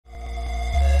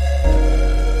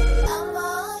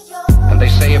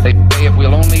They say if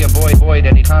we'll only avoid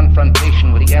any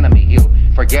confrontation with the enemy, he'll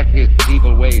forget his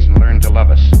evil ways and learn to love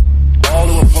us. All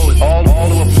who oppose, all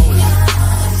who oppose.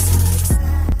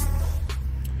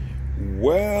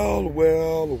 Well,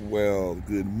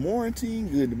 good morning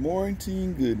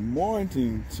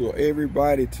to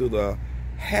everybody, to the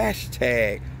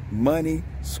hashtag Money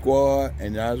Squad,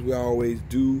 and as we always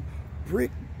do, brick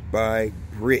by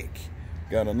brick.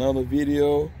 Got another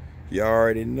video, you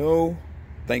already know.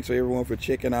 Thanks for everyone for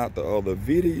checking out the other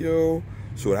video.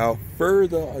 So without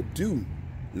further ado,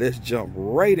 let's jump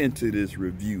right into this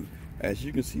review. As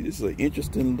you can see, this is an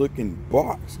interesting looking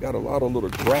box, got a lot of little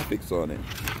graphics on it.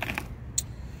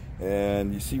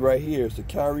 And you see right here, it's the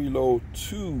Kyrie 2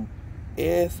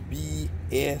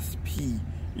 SBSP.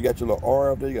 You got your little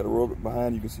R up there, you got a rubber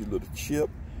behind, you can see a little chip.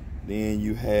 Then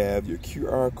you have your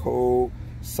QR code,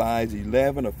 size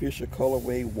 11, official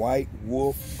colorway, white,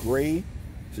 wolf, gray.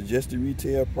 Suggested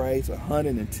retail price,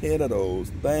 110 of those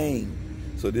things.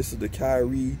 So this is the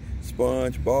Kyrie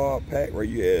SpongeBob pack, where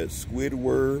you had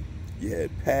Squidward, you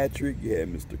had Patrick, you had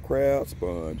Mr. Krabs,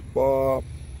 SpongeBob,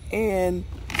 and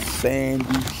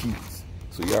Sandy Cheeks.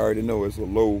 So you already know it's a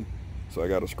low, so I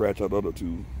got to scratch out the other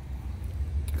two,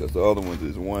 because the other ones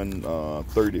is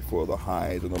 130 for the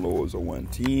highs and the lows are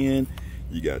 110.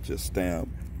 You got your stamp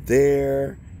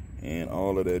there and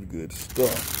all of that good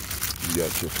stuff. You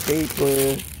got your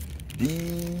paper.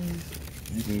 These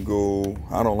you can go,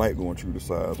 I don't like going through the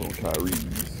size on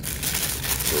Kyrie's,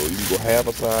 so you can go half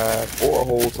a size or a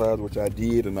whole size, which I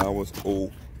did, and I was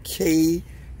okay.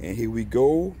 And here we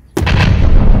go.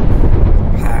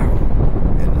 Pow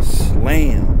and the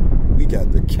slam. We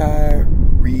got the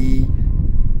Kyrie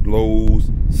blows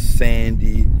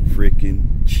Sandy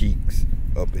freaking Cheeks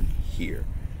up in here.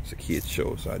 It's a kid's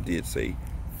show, so I did say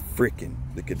freaking.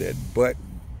 Look at that butt.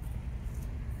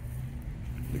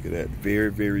 Look at that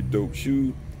very, very dope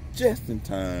shoe, just in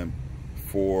time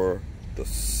for the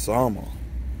summer.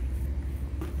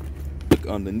 Look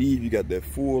underneath, you got that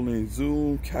full length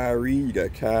zoom, Kyrie, you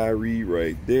got Kyrie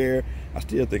right there. I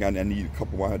still think I need a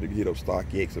couple more to hit up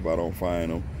StockX if I don't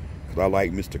find them, because I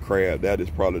like Mr. Krabs. That is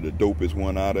probably the dopest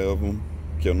one out of them.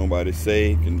 Can't nobody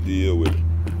say. Can deal with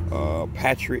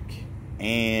Patrick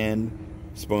and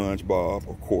SpongeBob,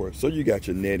 of course. So you got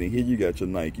your netting here, you got your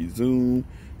Nike Zoom.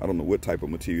 I don't know what type of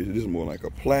material. This is more like a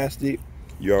plastic.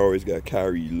 You always got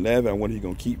Kyrie 11. I wonder if he's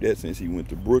gonna keep that since he went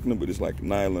to Brooklyn, but it's like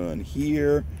nylon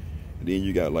here. And then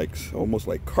you got like almost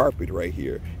like carpet right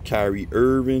here. Kyrie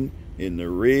Irving in the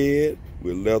red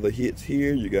with leather hits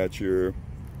here. You got your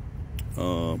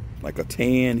like a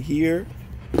tan here.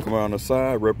 Come around the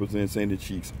side, represents Sandy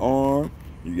Cheeks' arm.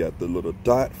 You got the little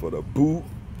dot for the boot.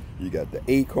 You got the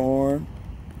acorn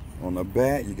on the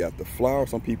back. You got the flower.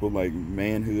 Some people like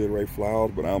manhood, right,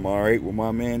 flowers, but I'm all right with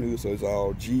my manhood, so it's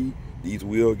all G. These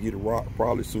will get rocked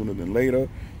probably sooner than later.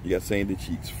 You got Sandy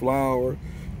Cheeks flower.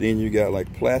 Then you got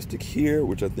like plastic here,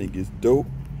 which I think is dope,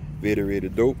 very, very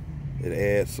dope. It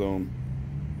adds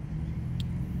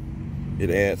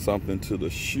something to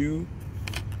the shoe.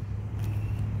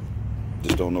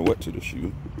 Just don't know what to the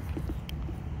shoe.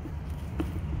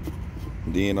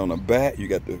 Then on the back, you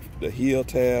got the heel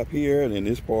tab here, and in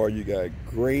this part you got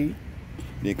gray.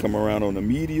 Then come around on the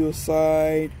medial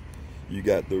side, you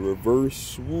got the reverse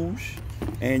swoosh,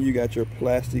 and you got your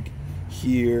plastic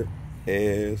here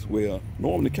as well.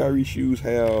 Normally Kyrie shoes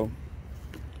have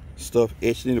stuff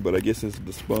etched in it, but I guess since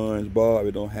the SpongeBob,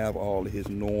 it don't have all of his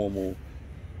normal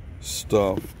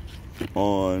stuff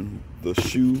on the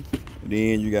shoe.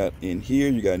 Then you got in here,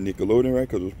 you got Nickelodeon, right,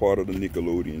 because it's part of the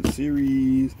Nickelodeon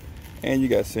series. And you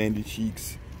got Sandy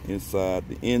Cheeks inside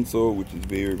the insole, which is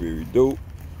very, very dope.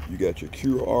 You got your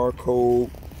QR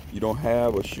code. You don't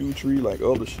have a shoe tree like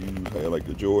other shoes have, like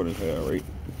the Jordans have, right?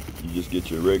 You just get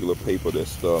your regular paper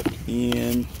that's stuffed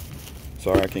in.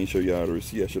 Sorry, I can't show you how to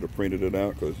receipt. I should have printed it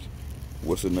out, because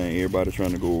what's the name? Everybody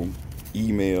trying to go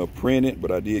email print it,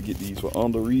 but I did get these for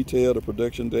under retail. The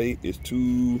production date is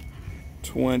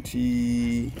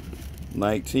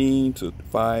 2/20/19 to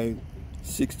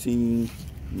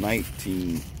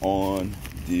 5/16/19 on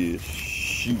this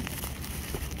shoe.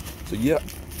 So yeah, I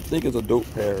think it's a dope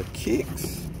pair of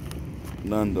kicks.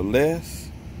 Nonetheless,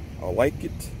 I like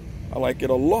it. I like it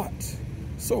a lot.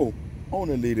 So on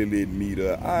a little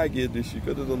meter, I give this shoe,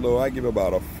 because it's a low, I give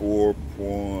about a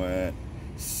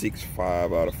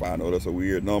 4.65 out of 5. I know that's a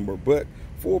weird number, but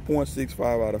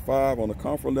 4.65 out of 5 on the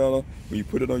comfort level. When you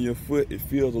put it on your foot, it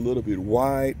feels a little bit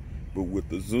wide, but with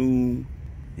the zoom,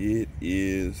 it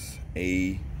is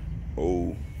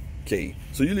okay.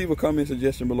 So you leave a comment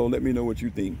suggestion below. Let me know what you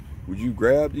think. Would you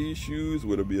grab these shoes?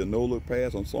 Would it be a no-look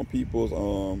pass? On some people's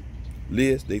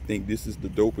list, they think this is the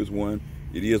dopest one.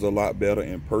 It is a lot better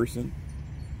in person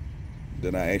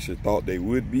than I actually thought they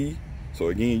would be. So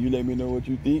again, you let me know what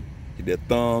you think. Hit that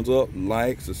thumbs up,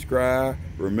 like, subscribe.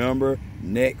 Remember,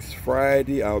 next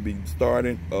Friday I'll be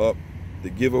starting up the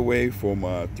giveaway for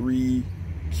my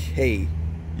 3K.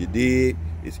 You dig?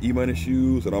 It's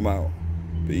Emoneyshoes, and I'm out.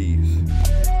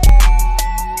 Peace.